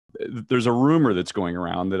there's a rumor that's going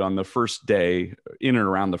around that on the first day, in and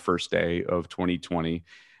around the first day of 2020,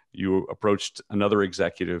 you approached another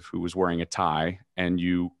executive who was wearing a tie and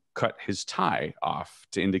you cut his tie off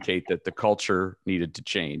to indicate that the culture needed to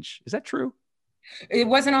change. Is that true? It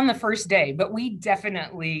wasn't on the first day, but we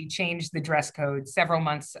definitely changed the dress code several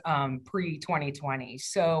months pre 2020.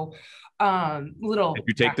 So, Did little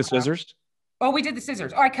you take the background. scissors? Oh, we did the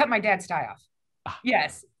scissors. Oh, I cut my dad's tie off. Ah,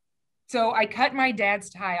 Yes. So I cut my dad's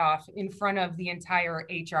tie off in front of the entire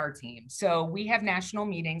HR team. So we have national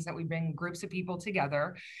meetings that we bring groups of people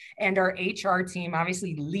together, and our HR team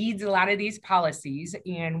obviously leads a lot of these policies,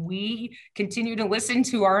 and we continue to listen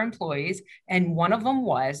to our employees. And one of them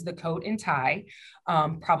was the coat and tie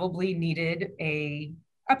probably needed a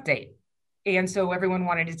update. And so everyone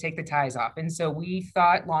wanted to take the ties off. And so we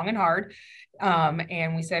thought long and hard.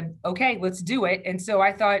 And we said, okay, let's do it. And so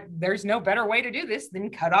I thought there's no better way to do this than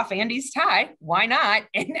cut off Andy's tie. Why not?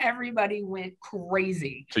 And everybody went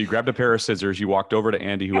crazy. so you grabbed a pair of scissors, you walked over to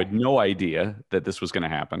Andy, who had no idea that this was going to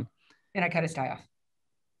happen. And I cut his tie off.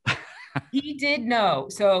 He did know.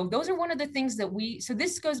 So those are one of the things that so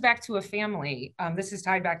this goes back to a family. This is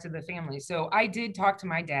tied back to the family. So I did talk to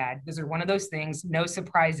my dad. Those are one of those things, no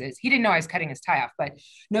surprises. He didn't know I was cutting his tie off, but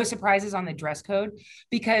no surprises on the dress code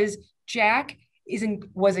because Jack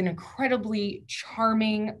was an incredibly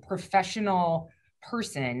charming, professional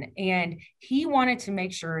person. And he wanted to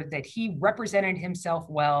make sure that he represented himself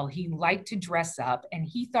well. He liked to dress up, and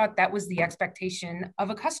he thought that was the expectation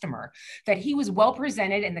of a customer, that he was well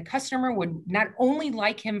presented and the customer would not only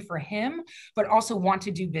like him for him, but also want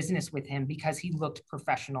to do business with him because he looked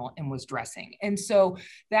professional and was dressing. And so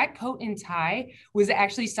that coat and tie was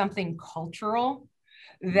actually something cultural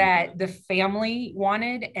that the family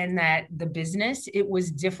wanted, and that the business, it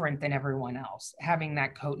was different than everyone else having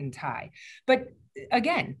that coat and tie. But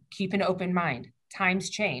again, keep an open mind. Times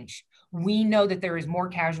change. We know that there is more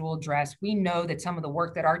casual dress. We know that some of the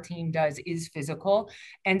work that our team does is physical.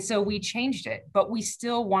 And so we changed it, but we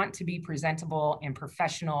still want to be presentable and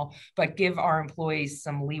professional, but give our employees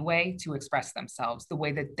some leeway to express themselves the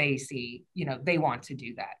way that they see, they want to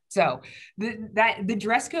do that. So the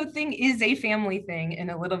dress code thing is a family thing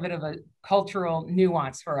and a little bit of a cultural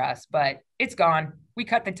nuance for us, but it's gone. We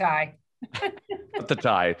cut the tie. Cut the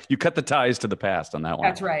tie. You cut the ties to the past on that one.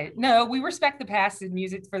 That's right. No, we respect the past and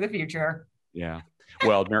use it for the future. Yeah.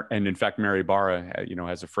 Well, and in fact, Mary Barra,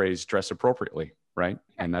 has a phrase, dress appropriately, right?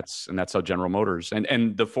 And that's how General Motors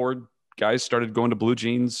and the Ford guys started going to blue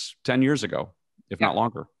jeans 10 years ago, if not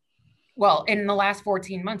longer. Well, in the last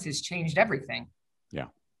 14 months has changed everything. Yeah.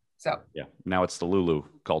 So yeah, now it's the Lulu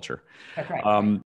culture. That's right.